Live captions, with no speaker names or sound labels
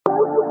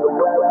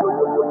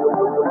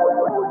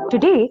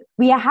Today,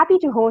 we are happy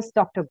to host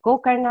Dr.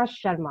 Gokarna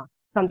Sharma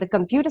from the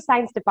Computer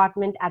Science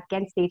Department at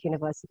Kent State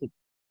University.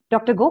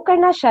 Dr.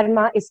 Gokarna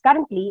Sharma is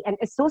currently an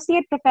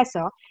associate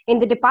professor in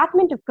the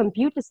Department of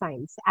Computer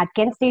Science at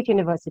Kent State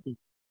University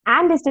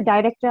and is the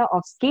director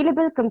of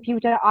Scalable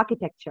Computer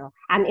Architecture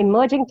and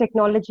Emerging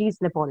Technologies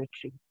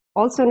Laboratory,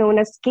 also known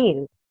as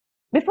SCALE.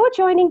 Before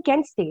joining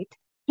Kent State,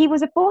 he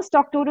was a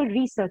postdoctoral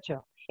researcher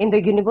in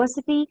the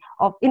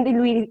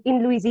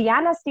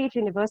Louisiana State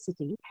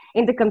University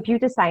in the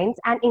Computer Science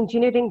and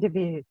Engineering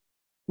Division,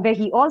 where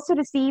he also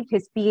received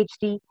his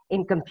PhD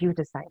in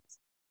Computer Science.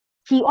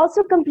 He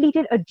also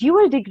completed a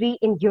dual degree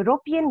in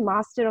European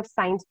Master of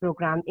Science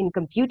program in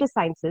Computer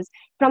Sciences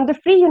from the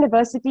Free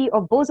University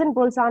of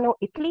Bolzano,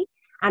 Italy,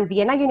 and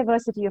Vienna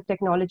University of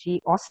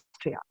Technology,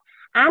 Austria,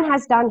 and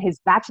has done his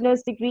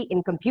bachelor's degree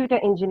in Computer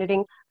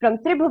Engineering from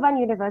Tribhuvan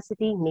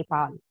University,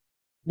 Nepal.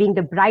 Being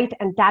the bright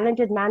and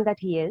talented man that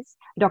he is,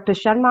 Dr.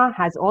 Sharma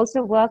has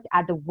also worked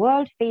at the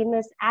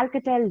world-famous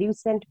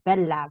Alcatel-Lucent Bell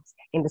Labs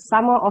in the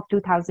summer of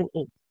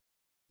 2008.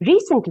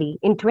 Recently,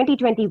 in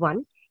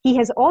 2021, he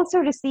has also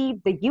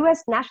received the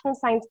US National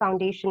Science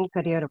Foundation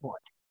Career Award.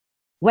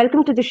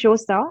 Welcome to the show,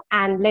 sir,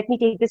 and let me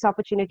take this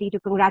opportunity to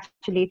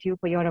congratulate you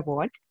for your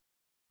award.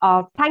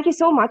 Thank you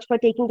so much for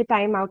taking the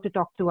time out to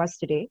talk to us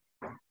today.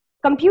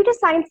 Computer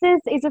sciences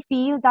is a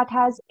field that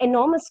has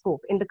enormous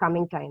scope in the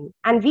coming time,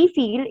 and we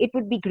feel it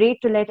would be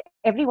great to let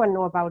everyone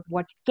know about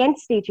what Kent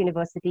State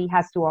University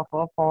has to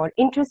offer for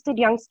interested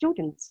young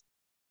students.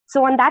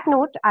 So on that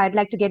note, I'd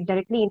like to get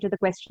directly into the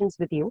questions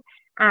with you.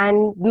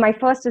 And my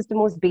first is the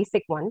most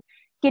basic one.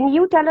 Can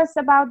you tell us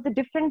about the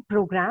different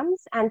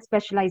programs and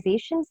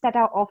specializations that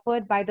are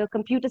offered by the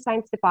Computer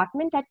Science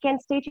Department at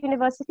Kent State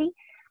University?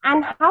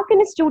 And how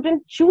can a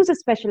student choose a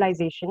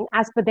specialization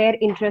as per their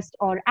interest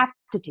or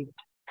aptitude?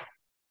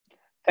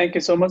 Thank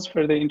you so much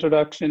for the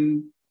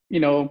introduction.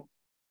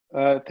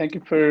 Thank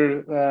you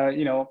for,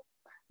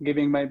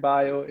 giving my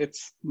bio.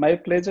 It's my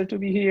pleasure to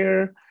be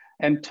here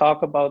and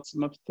talk about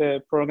some of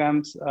the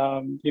programs,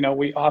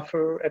 we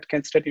offer at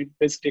Kent State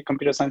University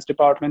Computer Science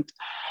Department.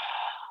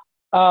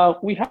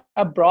 We have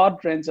a broad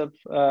range of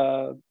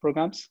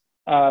programs.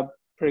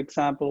 For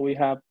example, we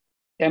have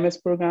MS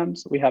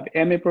programs, we have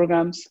MA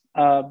programs.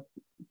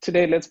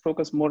 Today, let's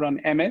focus more on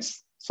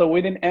MS. So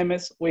within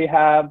MS, we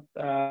have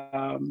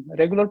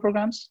regular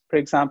programs. For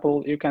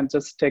example, you can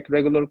just take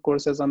regular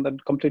courses and then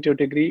complete your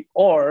degree,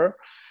 or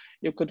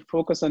you could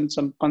focus on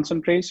some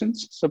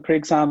concentrations. So for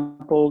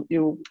example,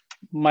 you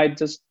might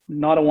just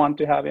not want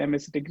to have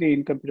MS degree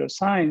in computer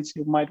science.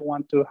 You might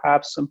want to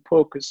have some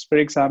focus. For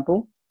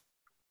example,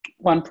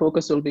 one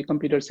focus will be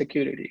computer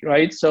security,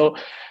 right? So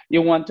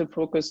you want to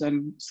focus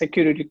on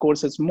security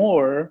courses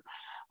more,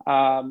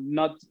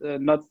 not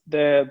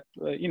the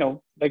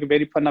like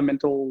very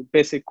fundamental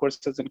basic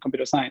courses in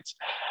computer science.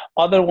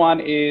 Other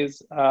one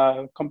is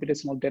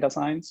computational data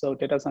science. So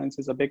data science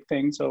is a big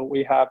thing. So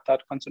we have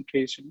that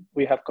concentration.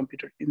 We have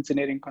computer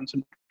engineering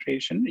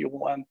concentration. You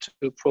want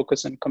to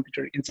focus on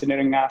computer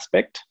engineering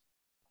aspect.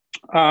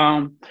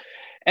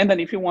 And then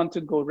if you want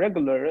to go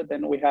regular,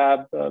 then we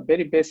have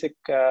very basic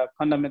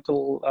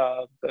fundamental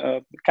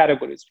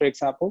categories. For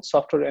example,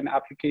 software and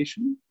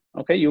application.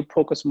 Okay, you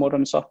focus more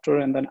on software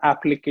and then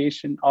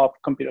application of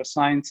computer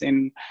science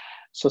in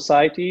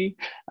society.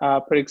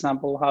 For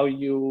example, how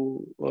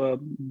you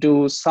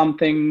do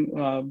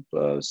something,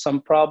 some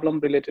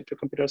problem related to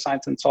computer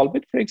science and solve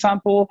it. For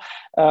example,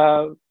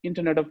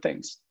 Internet of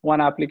Things.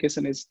 One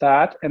application is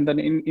that. And then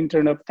in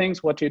Internet of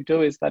Things, what you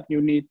do is that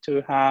you need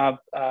to have,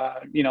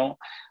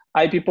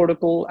 IP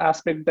protocol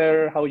aspect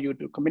there, how you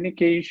do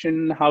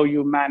communication, how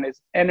you manage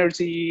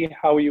energy,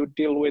 how you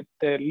deal with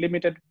the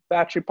limited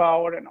battery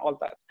power and all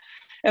that.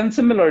 And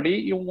similarly,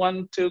 you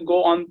want to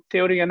go on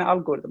theory and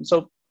algorithm.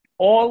 So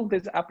all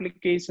these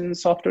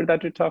applications, software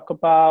that you talk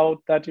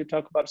about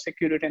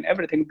security and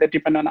everything, that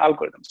depend on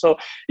algorithms. So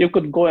you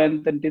could go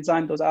and then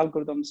design those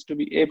algorithms to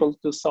be able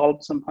to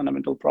solve some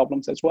fundamental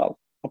problems as well.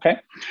 Okay,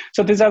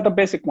 so these are the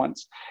basic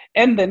ones.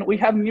 And then we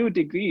have new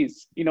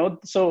degrees,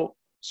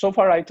 so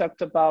far I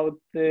talked about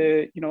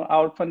the,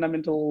 our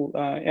fundamental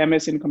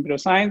MS in computer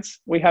science.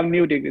 We have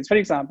new degrees. For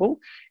example,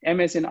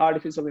 MS in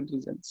artificial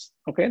intelligence.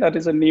 Okay, that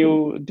is a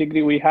new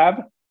degree we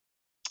have.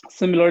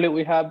 Similarly,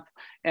 we have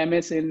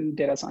MS in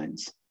data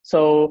science.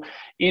 So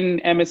in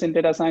MS in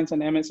data science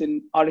and MS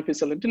in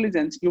artificial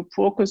intelligence, you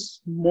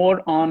focus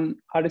more on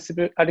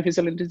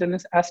artificial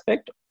intelligence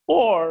aspect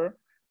or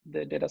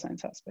the data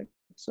science aspect.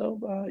 So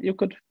you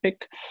could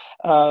pick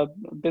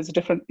these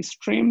different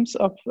streams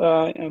of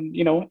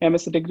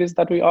MS degrees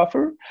that we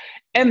offer,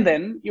 and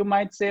then you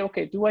might say,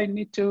 okay, do I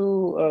need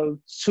to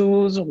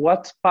choose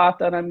what path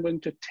that I'm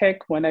going to take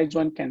when I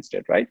join Kent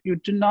State, right? You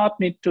do not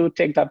need to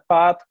take that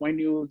path when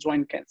you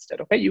join Kent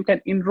State. Okay, you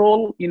can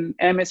enroll in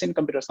MS in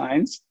computer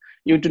science.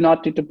 You do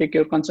not need to pick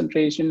your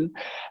concentration.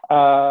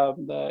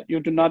 You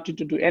do not need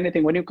to do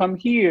anything. When you come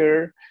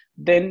here,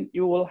 then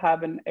you will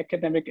have an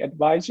academic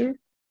advisor,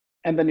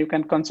 and then you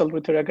can consult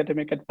with your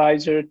academic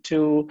advisor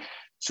to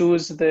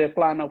choose the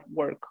plan of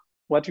work,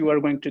 what you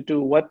are going to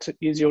do, what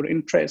is your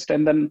interest.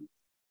 And then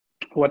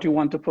what you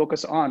want to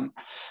focus on,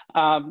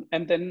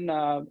 and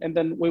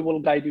then we will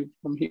guide you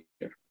from here.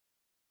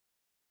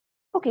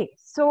 Okay,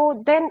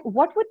 so then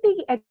what would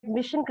the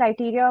admission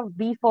criteria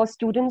be for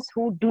students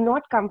who do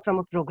not come from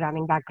a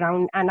programming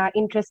background and are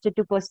interested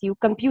to pursue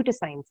computer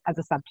science as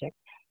a subject?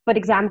 For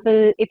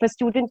example, if a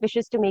student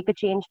wishes to make a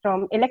change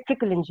from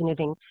electrical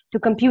engineering to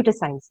computer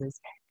sciences,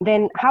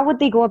 then how would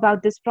they go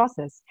about this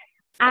process?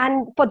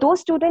 And for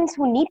those students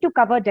who need to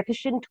cover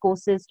deficient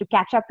courses to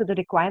catch up to the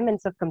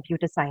requirements of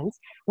computer science,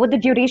 would the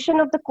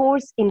duration of the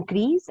course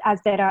increase as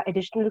there are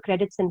additional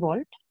credits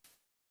involved?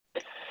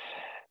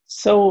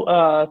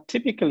 So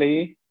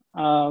typically,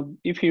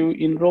 if you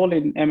enroll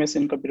in MS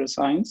in computer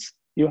science,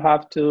 you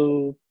have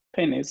to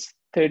finish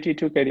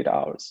 32 credit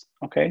hours.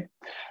 Okay,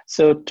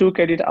 so 2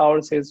 credit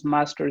hours is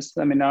master's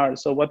seminar.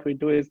 So what we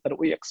do is that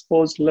we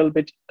expose a little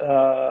bit,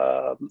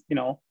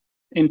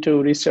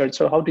 into research.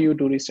 So how do you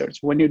do research?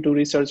 When you do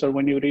research, or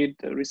when you read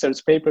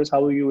research papers,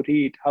 how you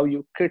read, how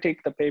you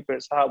critique the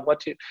papers, how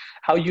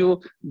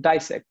you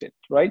dissect it,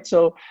 right?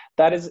 So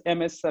that is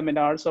MS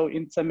seminar. So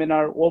in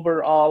seminar,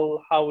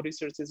 overall, how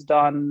research is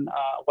done,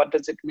 what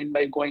does it mean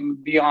by going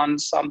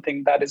beyond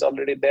something that is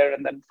already there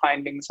and then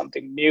finding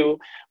something new?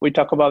 We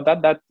talk about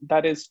that.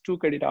 That is 2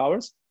 credit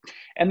hours.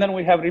 And then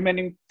we have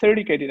remaining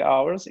 30 credit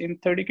hours. In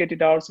 30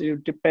 credit hours, you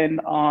depend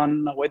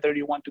on whether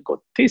you want to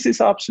go thesis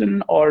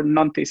option or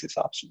non-thesis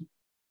option.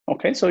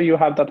 Okay, so you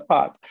have that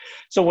path.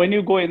 So when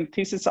you go in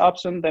thesis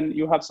option, then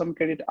you have some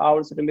credit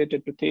hours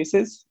related to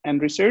thesis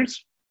and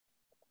research.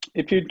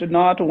 If you do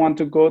not want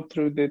to go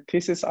through the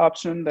thesis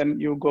option, then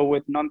you go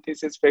with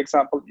non-thesis. For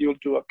example, you'll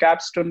do a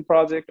capstone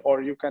project,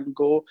 or you can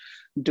go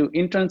do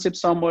internship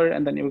somewhere,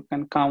 and then you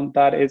can count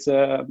that as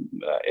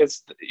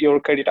your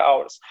credit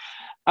hours.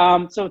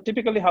 So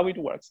typically how it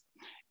works: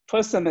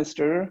 first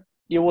semester,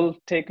 you will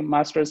take a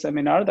master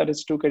seminar, that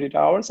is 2 credit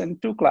hours,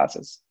 and 2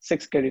 classes,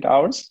 6 credit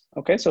hours.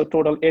 Okay, so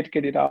total 8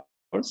 credit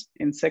hours.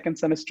 In second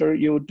semester,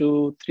 you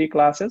do 3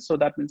 classes, so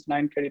that means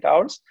 9 credit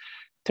hours.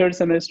 Third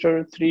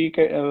semester, 3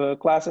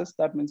 classes,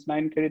 that means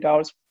 9 credit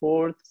hours.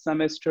 Fourth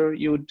semester,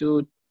 you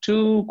do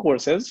 2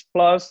 courses,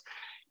 plus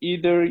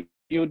either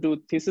you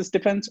do thesis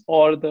defense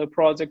or the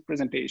project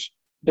presentation,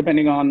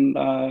 depending on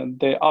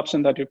the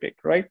option that you pick,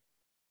 right?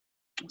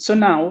 So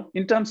now,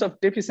 in terms of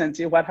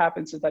deficiency, what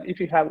happens is that if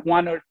you have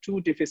 1 or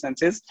 2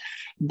 deficiencies,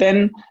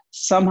 then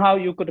somehow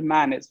you could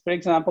manage. For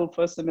example,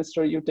 first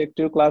semester, you take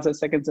 2 classes,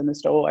 second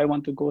semester, oh, I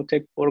want to go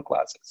take 4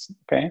 classes,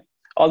 okay?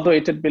 Although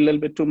it would be a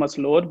little bit too much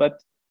load,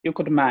 but you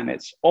could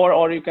manage.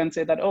 Or you can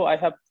say that, oh, I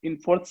have in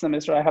 4th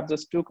semester, I have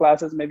just 2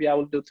 classes, maybe I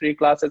will do 3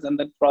 classes and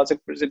then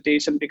project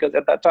presentation, because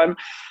at that time,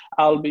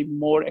 I'll be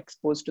more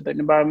exposed to the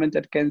environment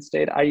at Kent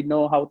State. I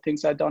know how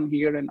things are done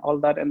here and all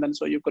that, and then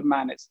so you could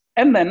manage.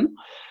 And then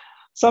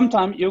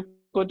sometimes you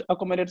could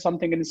accommodate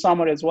something in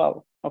summer as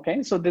well.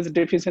 Okay, so these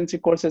deficiency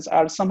courses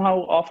are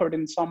somehow offered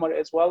in summer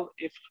as well,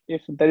 if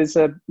there is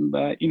a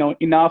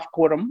enough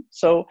quorum.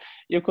 So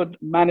you could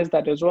manage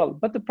that as well.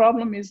 But the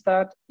problem is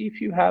that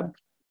if you have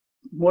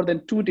more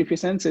than 2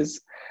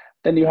 deficiencies,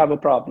 then you have a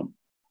problem.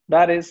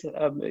 That is,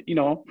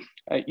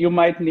 you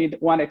might need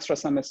 1 extra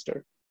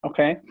semester.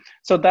 Okay,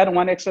 so that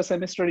 1 extra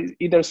semester is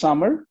either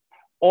summer,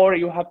 or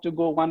you have to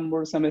go 1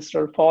 more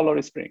semester fall or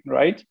spring,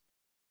 right?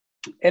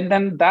 And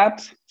then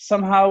that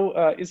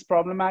somehow is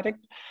problematic,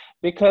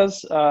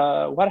 because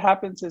what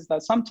happens is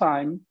that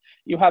sometimes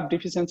you have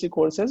deficiency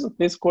courses.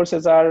 These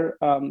courses are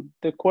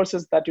the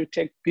courses that you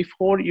take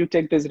before you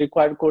take these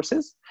required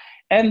courses.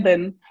 And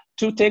then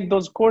to take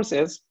those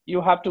courses,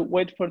 you have to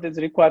wait for these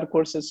required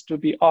courses to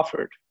be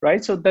offered,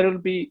 right? So there will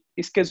be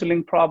a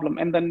scheduling problem,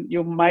 and then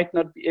you might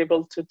not be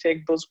able to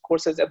take those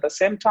courses at the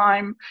same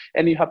time,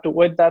 and you have to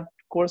wait that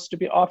course to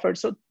be offered.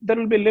 So there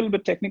will be a little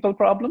bit technical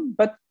problem.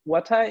 But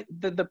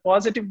the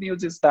positive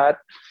news is that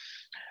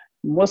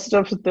most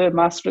of the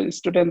master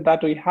students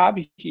that we have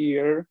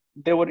here,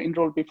 they were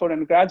enrolled before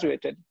and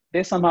graduated.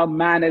 They somehow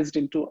managed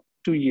into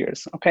 2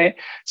 years, okay?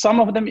 Some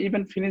of them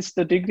even finished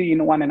the degree in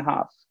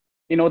 1.5.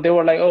 They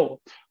were like, oh,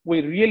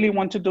 we really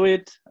want to do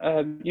it.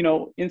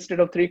 Instead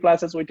of 3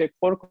 classes, we take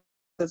 4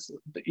 classes,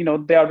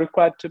 they are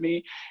required to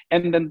me.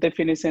 And then they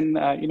finish in,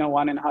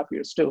 1.5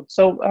 years too.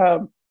 So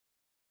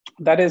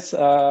that is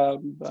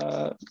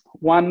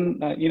one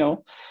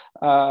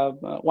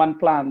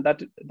plan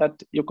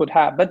that you could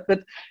have.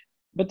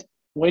 But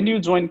when you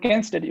join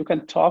Kent State, you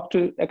can talk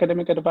to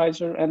academic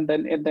advisor, and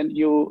then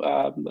you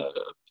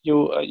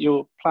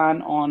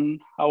plan on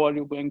how are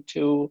you going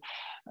to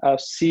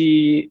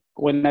see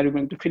when are you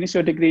going to finish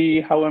your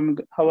degree, how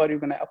are you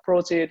going to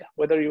approach it,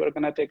 whether you are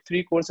going to take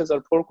 3 courses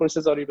or 4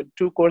 courses or even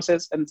 2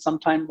 courses. And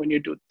sometime when you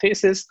do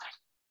thesis,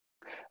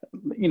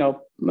 the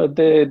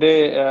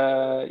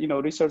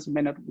research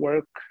may not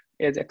work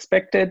as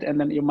expected, and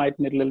then you might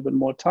need a little bit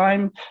more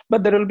time.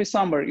 But there will be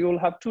summer. You will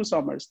have 2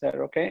 summers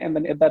there, okay? And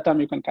then at that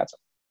time, you can catch up.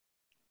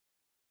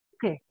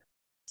 Okay.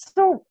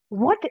 So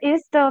what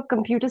is the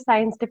computer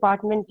science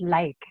department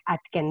like at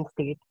Kent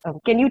State?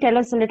 Can you tell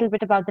us a little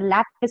bit about the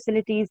lab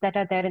facilities that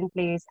are there in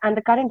place and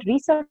the current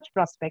research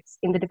prospects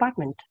in the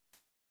department?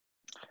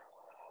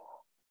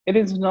 It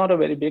is not a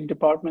very big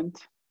department.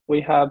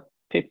 We have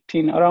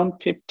around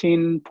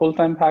 15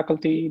 full-time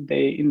faculty.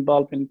 They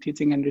involve in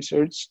teaching and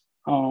research.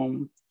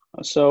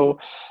 So,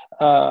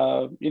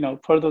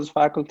 for those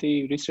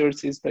faculty,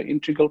 research is the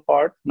integral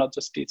part, not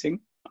just teaching.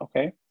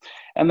 Okay.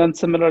 And then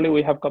similarly,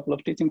 we have a couple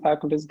of teaching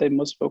faculties. They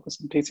most focus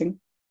on teaching.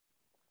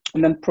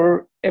 And then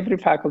per every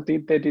faculty,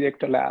 they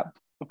direct a lab.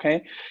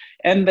 Okay.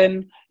 And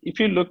then if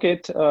you look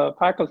at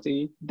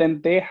faculty,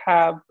 then they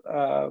have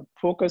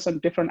focus on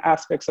different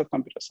aspects of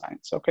computer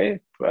science. Okay.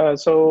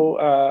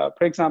 For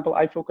example,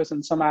 I focus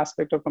on some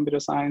aspect of computer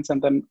science,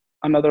 and then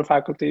another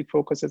faculty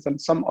focuses on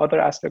some other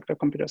aspect of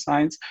computer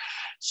science.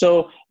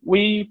 So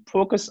we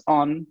focus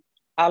on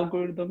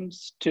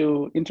algorithms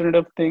to Internet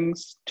of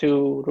Things,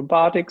 to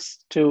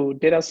robotics, to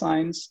data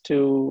science,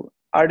 to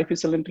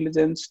artificial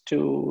intelligence,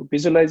 to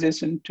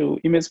visualization, to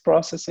image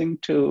processing,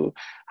 to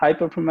high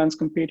performance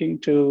computing,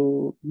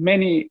 to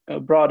many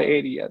broad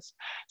areas.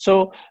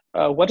 So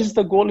what is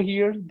the goal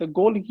here? The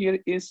goal here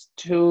is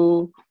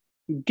to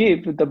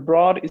give the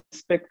broad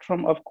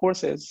spectrum of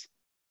courses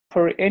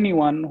for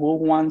anyone who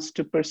wants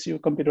to pursue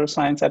computer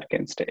science at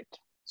Kent State.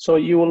 So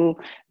you will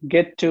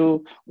get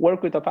to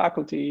work with the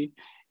faculty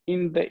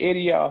in the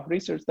area of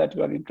research that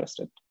you are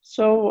interested.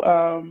 So,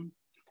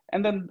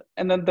 and then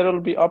there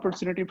will be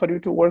opportunity for you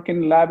to work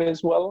in lab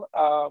as well.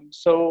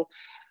 So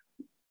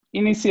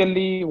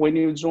initially, when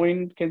you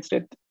join Kent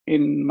State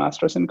in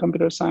Masters in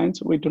Computer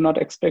Science, we do not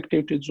expect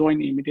you to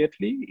join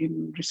immediately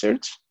in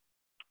research.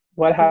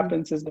 What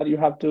happens is that you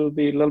have to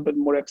be a little bit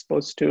more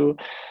exposed to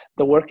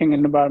the working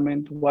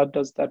environment. What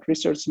does that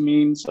research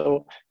mean?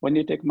 So when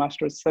you take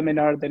master's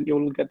seminar, then you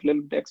will get a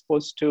little bit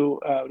exposed to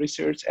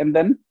research. And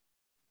then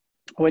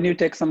when you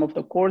take some of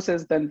the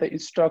courses, then the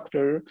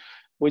instructor,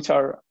 which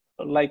are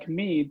like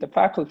me, the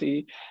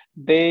faculty,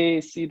 they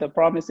see the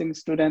promising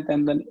student,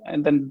 and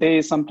then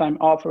they sometimes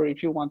offer,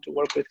 if you want to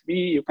work with me,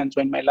 you can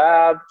join my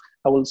lab,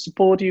 I will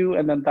support you,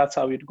 and then that's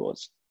how it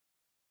goes.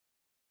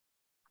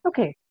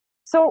 Okay.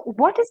 So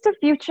what is the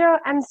future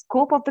and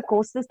scope of the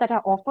courses that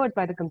are offered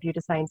by the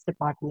computer science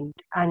department?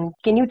 And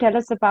can you tell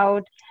us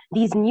about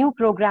these new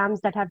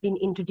programs that have been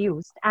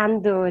introduced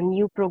and the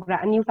new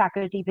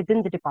faculty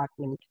within the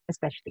department,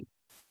 especially?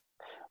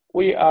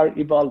 We are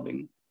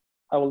evolving.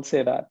 I will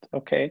say that,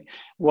 okay?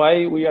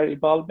 Why we are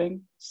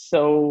evolving?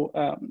 So,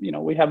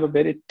 we have a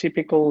very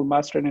typical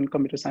master in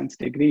computer science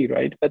degree,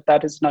 right? But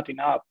that is not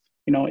enough.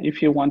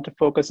 If you want to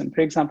focus on,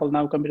 for example,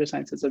 now computer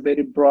science is a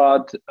very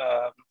broad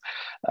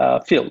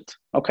field,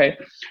 okay?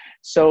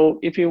 So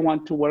if you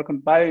want to work on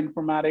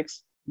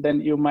bioinformatics,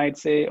 then you might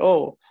say,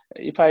 oh,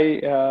 if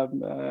I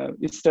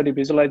study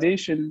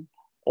visualization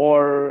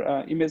or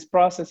image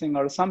processing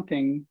or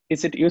something,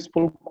 is it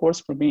useful course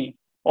for me?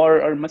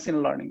 Or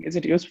machine learning, is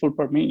it useful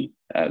for me?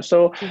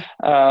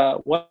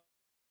 What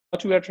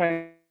we are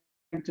trying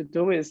to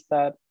do is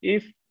that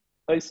if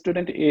a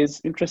student is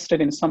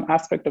interested in some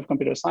aspect of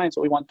computer science,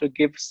 we want to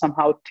give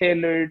somehow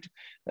tailored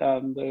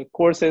the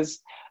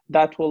courses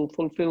that will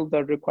fulfill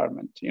the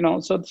requirement.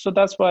 So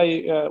that's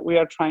why we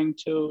are trying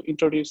to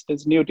introduce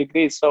this new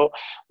degrees. So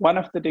one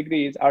of the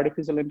degrees,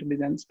 artificial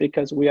intelligence,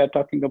 because we are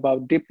talking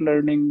about deep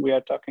learning, we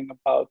are talking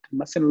about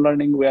machine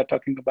learning, we are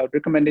talking about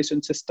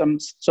recommendation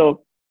systems.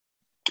 So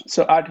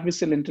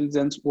artificial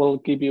intelligence will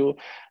give you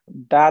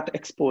that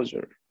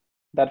exposure,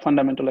 that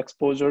fundamental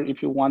exposure,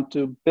 if you want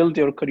to build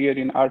your career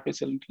in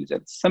artificial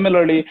intelligence.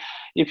 Similarly,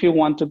 if you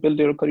want to build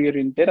your career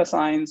in data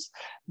science,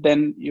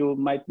 then you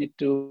might need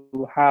to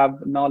have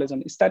knowledge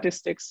on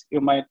statistics.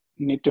 You might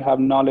need to have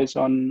knowledge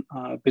on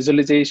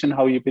visualization,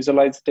 how you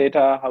visualize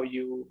data, how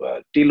you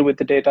deal with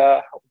the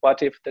data.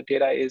 What if the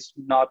data is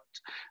not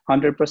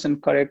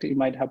 100% correct? You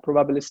might have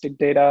probabilistic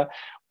data,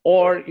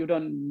 or you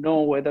don't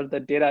know whether the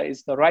data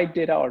is the right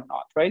data or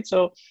not, right?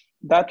 So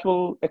that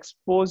will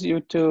expose you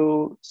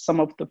to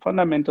some of the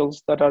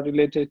fundamentals that are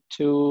related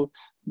to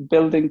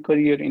building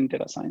career in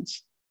data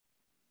science.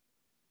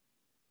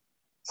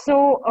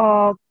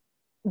 So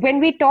when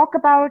we talk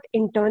about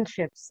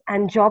internships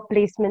and job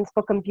placements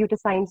for computer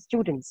science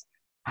students,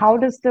 how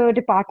does the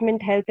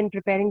department help in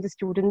preparing the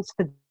students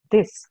for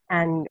this?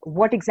 And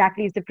what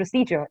exactly is the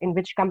procedure in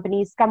which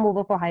companies come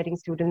over for hiring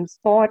students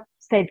for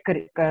said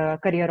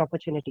career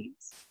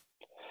opportunities?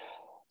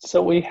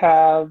 So we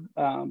have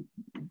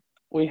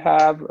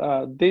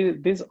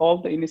these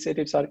all the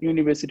initiatives are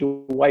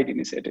university-wide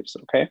initiatives.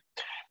 Okay,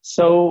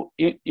 so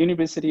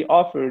university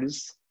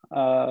offers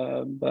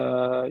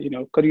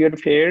career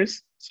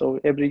fairs. So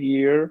every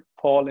year,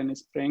 fall and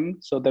spring,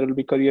 so there will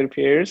be career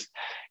fairs.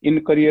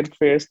 In career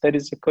fairs, there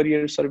is a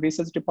career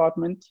services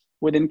department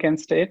within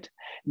Kent State.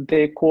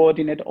 They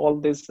coordinate all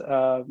these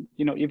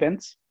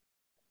events.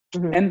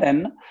 Mm-hmm. And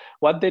then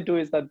what they do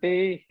is that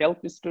they help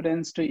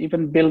students to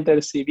even build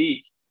their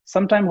CV.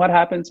 Sometimes what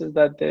happens is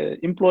that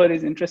the employer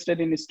is interested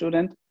in a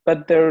student,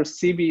 but their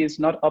CV is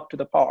not up to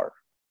the par.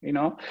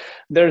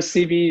 Their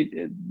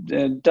CV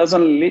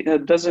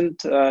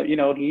doesn't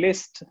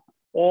list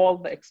all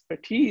the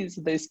expertise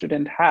the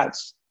student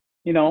has.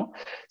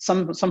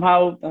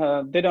 Somehow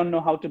they don't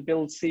know how to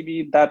build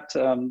CV that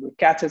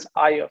catches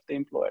eye of the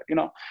employer.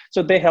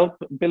 So they help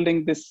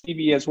building this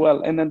CV as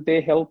well, and then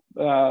they help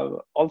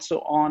also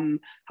on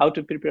how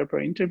to prepare for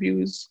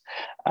interviews.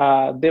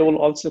 They will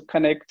also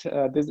connect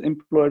these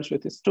employers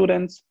with the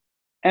students,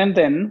 and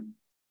then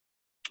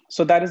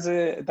so that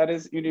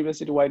is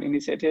university-wide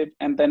initiative.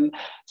 And then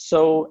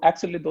so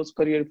actually those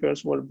career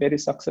fairs were very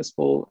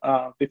successful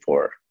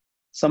before.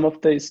 Some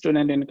of the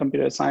students in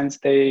computer science,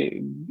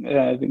 they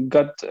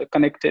got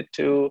connected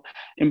to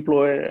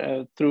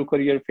employer through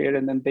career fair,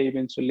 and then they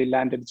eventually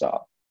landed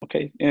job,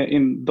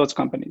 in those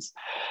companies.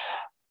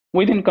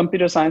 Within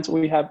computer science,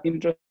 we have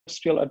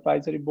industrial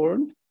advisory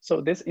board. So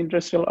this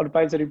industrial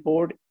advisory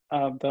board,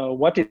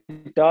 what it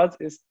does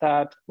is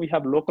that we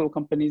have local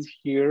companies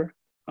here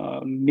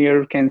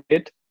near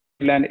Kansas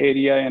land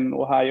area in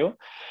Ohio.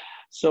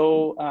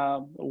 So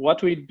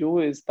what we do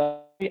is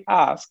that we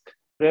ask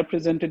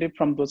representative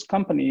from those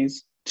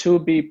companies to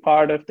be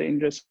part of the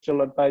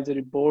industrial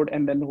advisory board.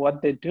 And then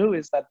what they do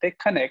is that they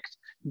connect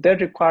their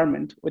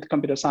requirement with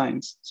computer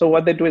science. So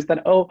what they do is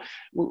that,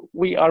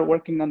 we are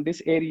working on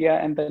this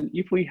area. And then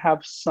if we have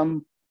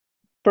some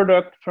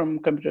product from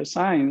computer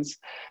science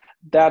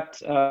that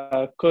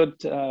could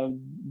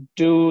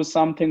do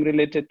something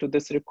related to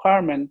this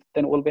requirement,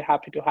 then we'll be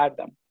happy to hire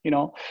them.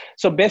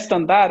 So based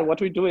on that,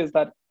 what we do is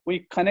that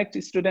we connect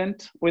a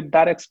student with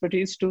that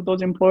expertise to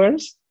those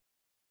employers.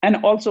 And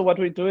also what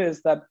we do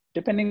is that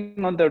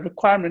depending on the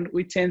requirement,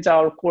 we change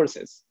our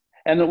courses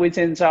and we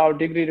change our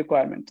degree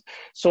requirement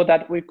so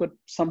that we could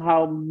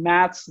somehow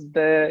match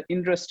the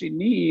industry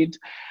need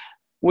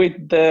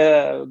with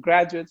the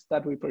graduates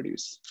that we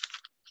produce.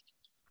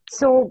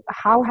 So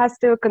how has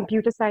the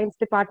computer science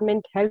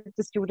department helped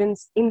the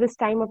students in this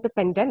time of the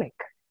pandemic?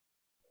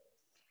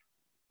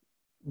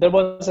 There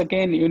was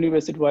again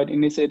university-wide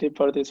initiative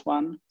for this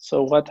one.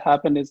 So what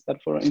happened is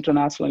that for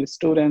international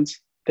students,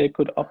 they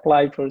could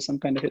apply for some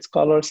kind of a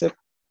scholarship,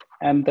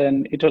 and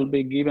then it will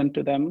be given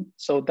to them.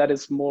 So that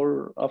is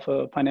more of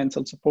a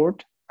financial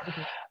support.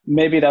 Mm-hmm.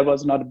 Maybe that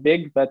was not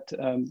big, but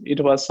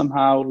it was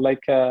somehow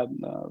like a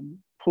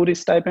food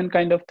stipend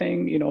kind of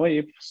thing.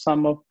 If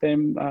some of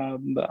them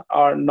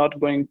are not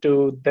going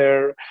to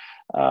do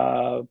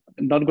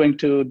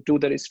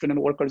their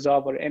student worker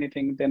job or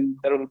anything, then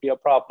there will be a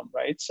problem,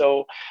 right?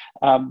 So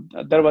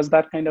there was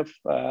that kind of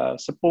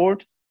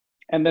support.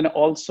 And then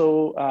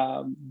also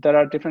there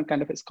are different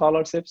kind of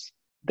scholarships.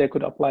 They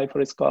could apply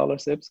for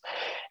scholarships.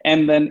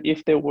 And then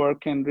if they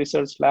work in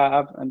research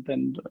lab and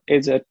then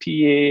as a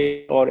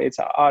TA or as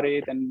a RA,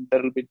 then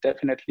there will be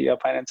definitely a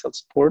financial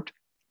support.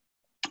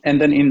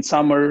 And then in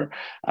summer,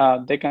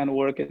 they can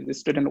work as a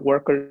student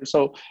worker.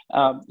 So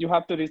you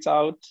have to reach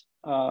out.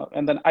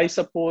 And then I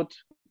support,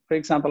 for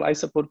example, I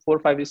support 4 or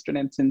 5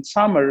 students in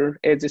summer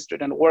as a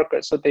student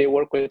worker. So they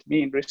work with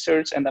me in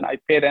research, and then I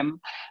pay them,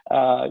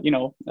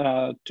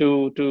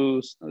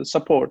 to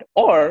support.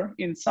 Or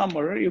in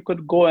summer, you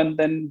could go and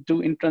then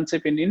do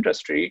internship in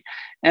industry.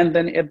 And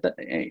then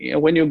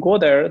when you go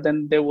there,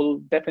 then they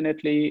will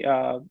definitely,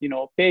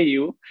 pay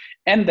you.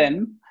 And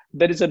then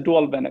there is a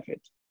dual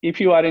benefit. If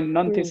you are in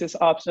non-thesis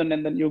option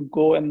and then you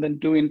go and then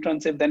do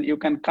internship, then you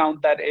can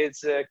count that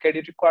as a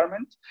credit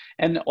requirement,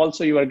 and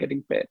also you are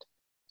getting paid.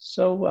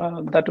 So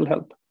that will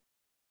help.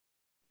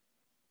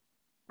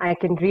 I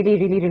can really,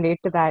 really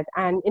relate to that.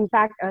 And in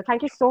fact,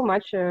 thank you so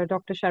much,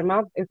 Dr.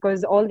 Sharma,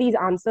 because all these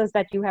answers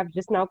that you have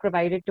just now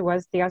provided to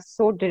us, they are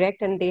so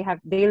direct, and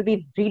they'll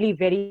be really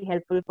very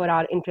helpful for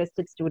our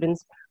interested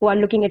students who are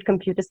looking at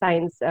computer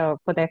science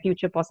for their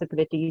future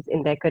possibilities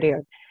in their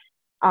career.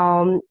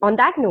 On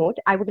that note,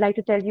 I would like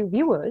to tell you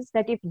viewers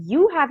that if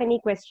you have any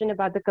question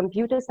about the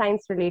computer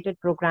science related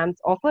programs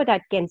offered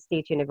at Kent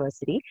State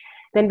University,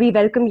 then we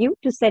welcome you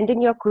to send in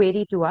your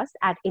query to us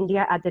at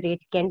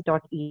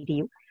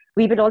india@kent.edu.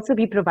 We will also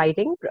be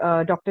providing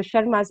Dr.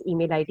 Sharma's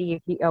email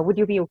ID. Would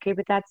you be okay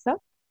with that, sir?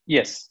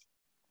 Yes.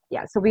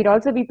 Yeah, so we'd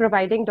also be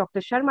providing Dr.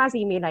 Sharma's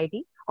email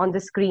ID on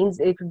the screens.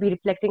 It will be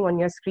reflecting on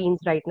your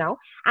screens right now.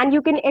 And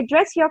you can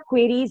address your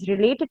queries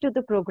related to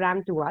the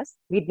program to us.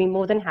 We'd be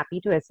more than happy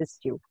to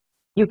assist you.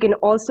 You can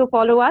also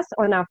follow us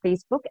on our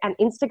Facebook and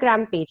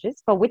Instagram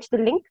pages, for which the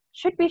link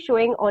should be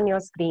showing on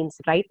your screens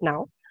right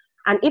now.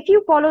 And if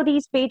you follow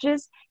these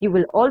pages, you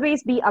will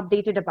always be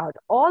updated about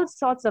all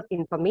sorts of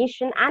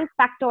information and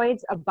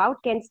factoids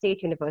about Kent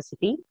State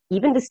University,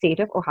 even the state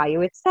of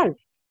Ohio itself.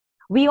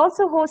 We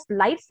also host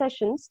live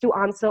sessions to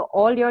answer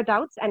all your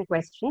doubts and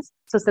questions,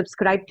 so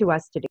subscribe to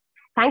us today.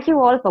 Thank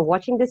you all for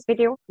watching this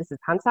video. This is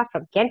Hansa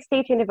from Kent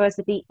State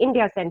University,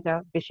 India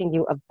Center, wishing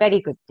you a very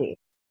good day.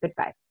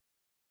 Goodbye.